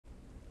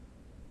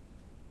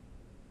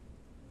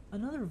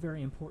Another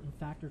very important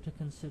factor to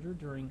consider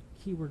during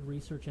keyword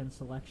research and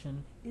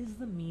selection is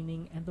the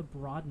meaning and the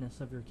broadness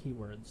of your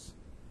keywords.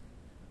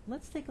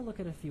 Let's take a look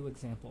at a few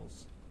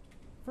examples.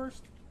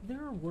 First,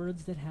 there are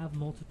words that have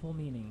multiple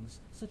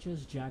meanings, such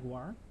as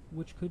jaguar,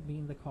 which could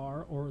mean the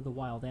car or the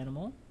wild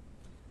animal.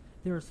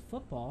 There's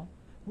football,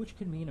 which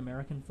could mean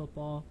American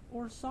football,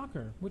 or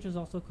soccer, which is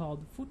also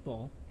called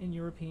football in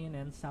European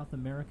and South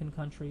American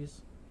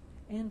countries.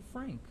 And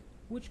frank,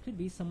 which could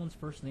be someone's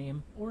first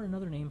name or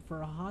another name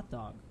for a hot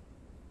dog.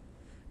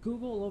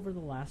 Google over the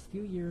last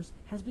few years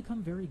has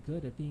become very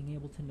good at being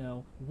able to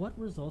know what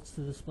results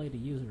to display to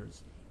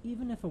users,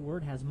 even if a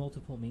word has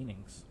multiple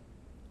meanings.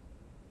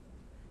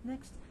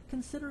 Next,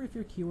 consider if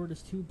your keyword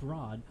is too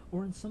broad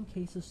or in some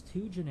cases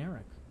too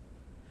generic.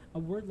 A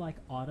word like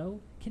auto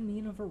can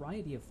mean a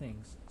variety of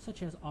things,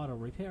 such as auto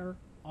repair,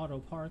 auto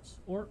parts,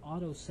 or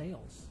auto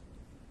sales.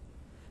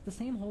 The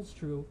same holds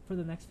true for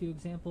the next few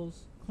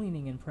examples,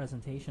 cleaning and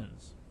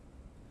presentations.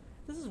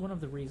 This is one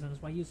of the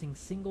reasons why using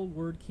single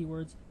word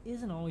keywords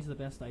isn't always the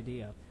best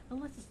idea,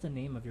 unless it's the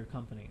name of your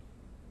company.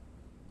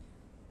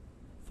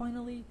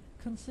 Finally,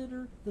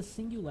 consider the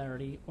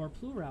singularity or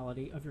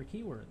plurality of your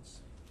keywords.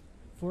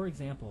 For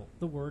example,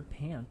 the word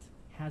pant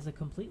has a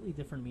completely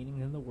different meaning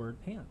than the word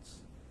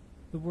pants.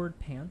 The word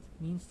pant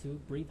means to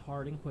breathe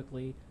hard and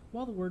quickly,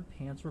 while the word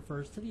pants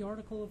refers to the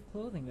article of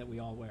clothing that we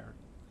all wear.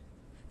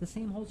 The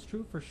same holds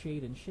true for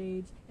shade and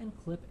shades and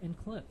clip and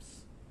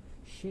clips.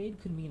 Shade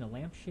could mean a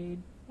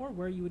lampshade, or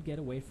where you would get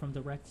away from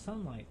direct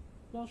sunlight,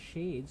 while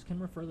shades can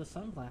refer to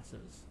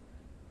sunglasses.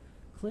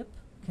 Clip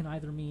can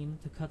either mean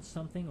to cut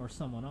something or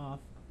someone off,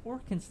 or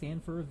can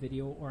stand for a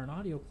video or an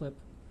audio clip,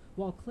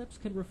 while clips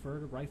could refer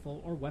to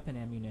rifle or weapon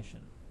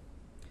ammunition.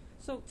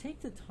 So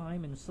take the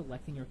time in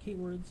selecting your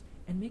keywords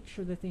and make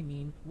sure that they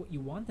mean what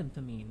you want them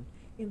to mean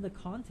in the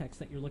context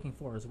that you're looking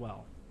for as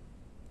well.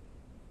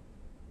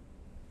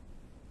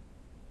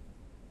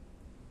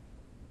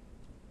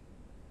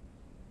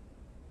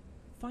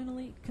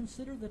 Finally,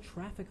 consider the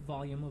traffic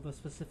volume of a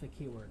specific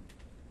keyword.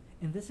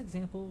 In this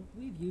example,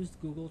 we've used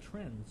Google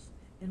Trends,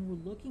 and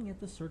we're looking at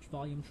the search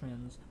volume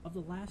trends of the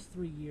last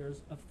 3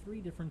 years of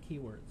 3 different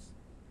keywords: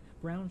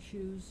 brown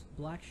shoes,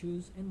 black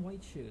shoes, and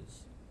white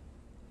shoes.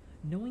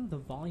 Knowing the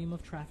volume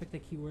of traffic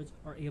that keywords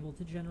are able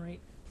to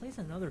generate plays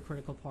another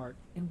critical part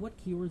in what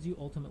keywords you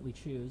ultimately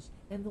choose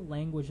and the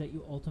language that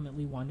you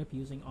ultimately wind up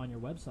using on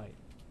your website.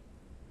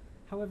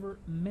 However,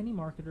 many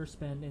marketers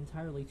spend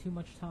entirely too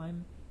much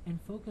time and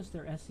focus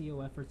their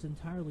SEO efforts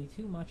entirely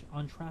too much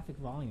on traffic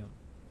volume.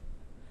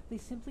 They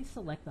simply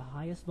select the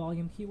highest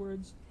volume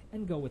keywords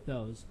and go with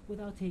those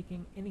without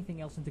taking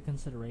anything else into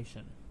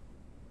consideration.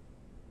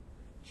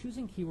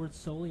 Choosing keywords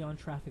solely on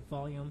traffic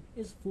volume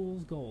is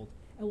fool's gold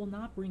and will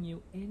not bring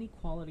you any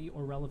quality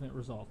or relevant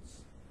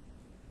results.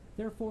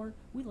 Therefore,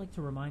 we'd like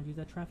to remind you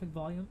that traffic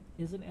volume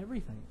isn't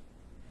everything.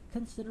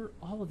 Consider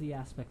all of the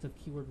aspects of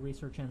keyword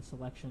research and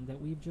selection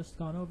that we've just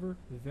gone over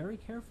very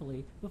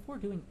carefully before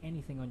doing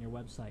anything on your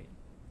website.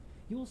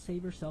 You will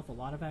save yourself a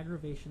lot of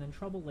aggravation and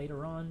trouble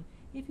later on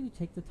if you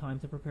take the time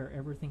to prepare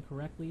everything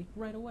correctly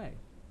right away.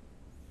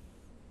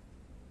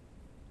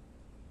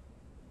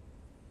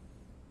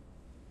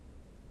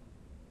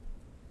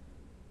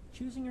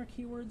 Choosing your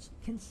keywords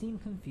can seem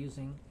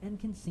confusing and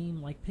can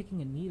seem like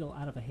picking a needle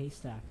out of a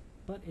haystack,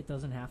 but it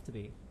doesn't have to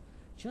be.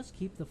 Just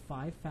keep the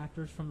 5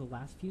 factors from the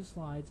last few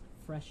slides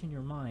fresh in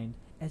your mind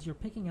as you're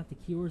picking out the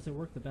keywords that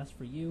work the best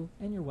for you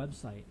and your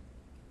website.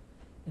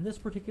 In this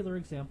particular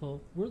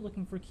example, we're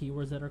looking for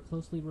keywords that are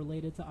closely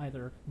related to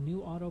either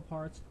new auto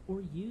parts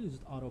or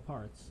used auto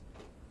parts.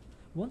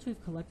 Once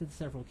we've collected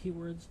several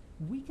keywords,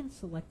 we can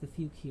select a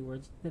few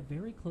keywords that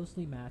very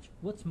closely match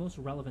what's most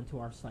relevant to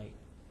our site.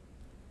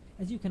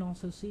 As you can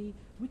also see,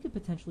 we could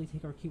potentially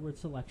take our keyword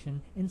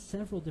selection in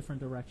several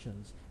different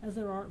directions, as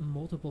there are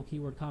multiple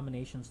keyword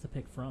combinations to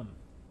pick from.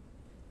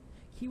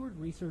 Keyword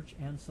research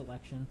and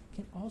selection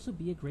can also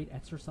be a great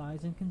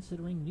exercise in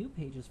considering new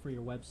pages for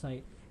your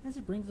website, as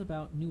it brings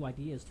about new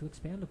ideas to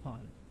expand upon.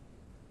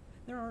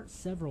 There are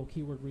several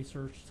keyword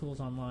research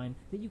tools online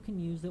that you can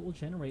use that will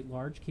generate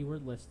large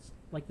keyword lists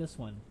like this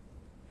one.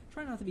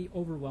 Try not to be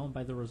overwhelmed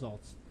by the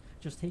results.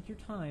 Just take your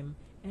time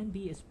and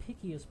be as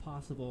picky as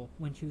possible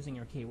when choosing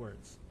your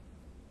keywords.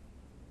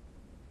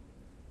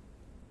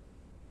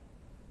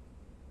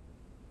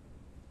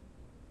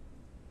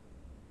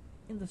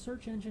 In the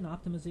search engine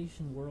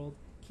optimization world,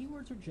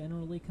 keywords are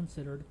generally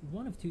considered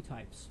one of 2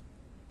 types: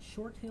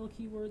 short-tail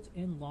keywords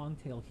and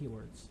long-tail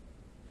keywords.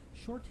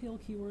 Short-tail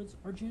keywords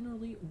are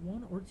generally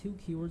 1 or 2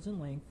 keywords in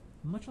length,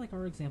 much like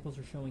our examples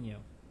are showing you.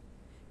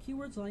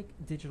 Keywords like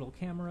digital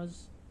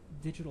cameras,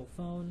 digital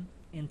phone,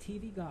 and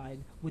TV guide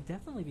would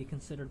definitely be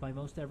considered by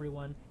most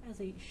everyone as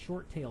a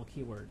short-tail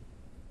keyword.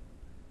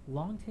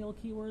 Long-tail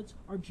keywords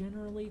are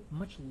generally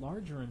much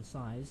larger in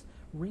size,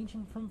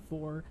 ranging from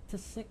 4 to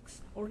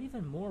 6 or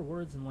even more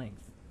words in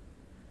length.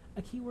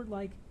 A keyword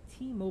like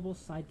T-Mobile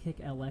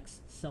Sidekick LX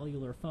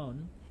cellular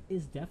phone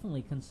is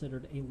definitely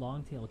considered a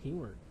long-tail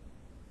keyword.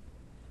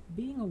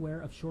 Being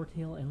aware of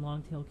short-tail and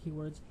long-tail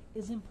keywords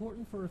is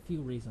important for a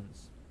few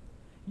reasons.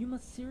 you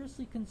must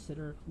seriously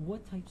consider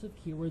what types of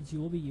keywords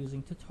you will be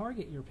using to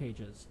target your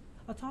pages,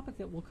 a topic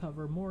that we'll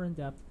cover more in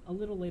depth a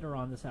little later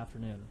on this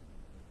afternoon.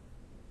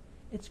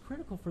 It's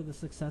critical for the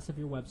success of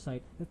your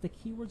website that the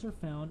keywords are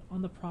found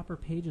on the proper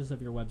pages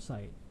of your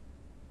website.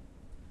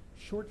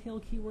 Short tail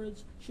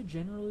keywords should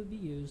generally be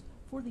used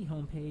for the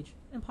home page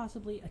and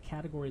possibly a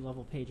category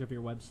level page of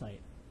your website.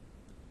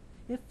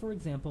 If, for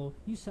example,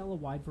 you sell a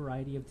wide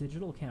variety of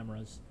digital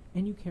cameras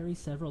and you carry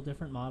several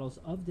different models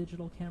of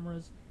digital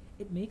cameras,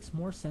 it makes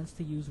more sense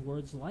to use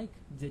words like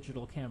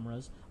digital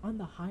cameras on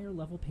the higher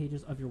level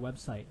pages of your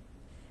website,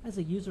 as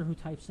a user who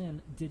types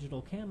in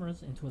digital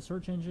cameras into a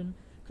search engine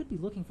could be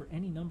looking for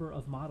any number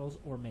of models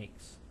or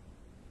makes.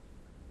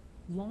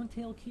 Long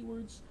tail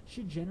keywords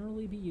should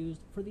generally be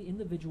used for the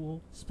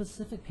individual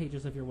specific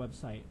pages of your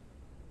website.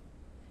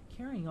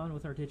 Carrying on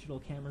with our digital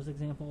cameras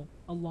example,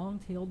 a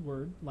long-tailed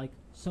word like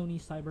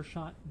Sony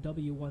CyberShot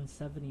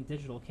W170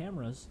 digital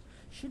cameras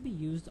should be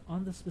used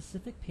on the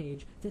specific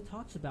page that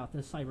talks about the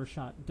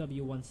CyberShot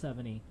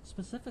W170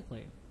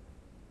 specifically.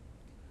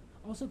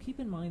 Also keep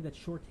in mind that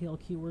short-tail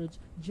keywords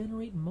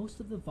generate most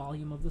of the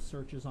volume of the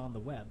searches on the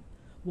web,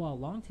 while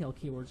long-tail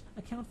keywords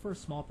account for a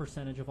small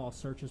percentage of all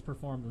searches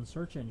performed in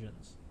search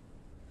engines.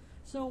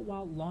 So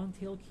while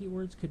long-tail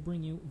keywords could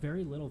bring you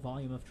very little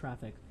volume of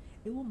traffic,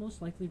 it will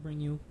most likely bring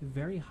you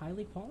very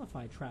highly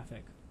qualified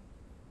traffic.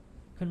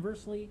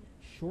 Conversely,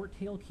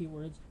 short-tail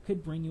keywords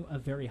could bring you a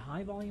very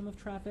high volume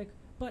of traffic,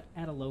 but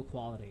at a low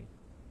quality.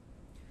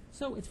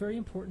 So it's very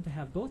important to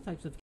have both types of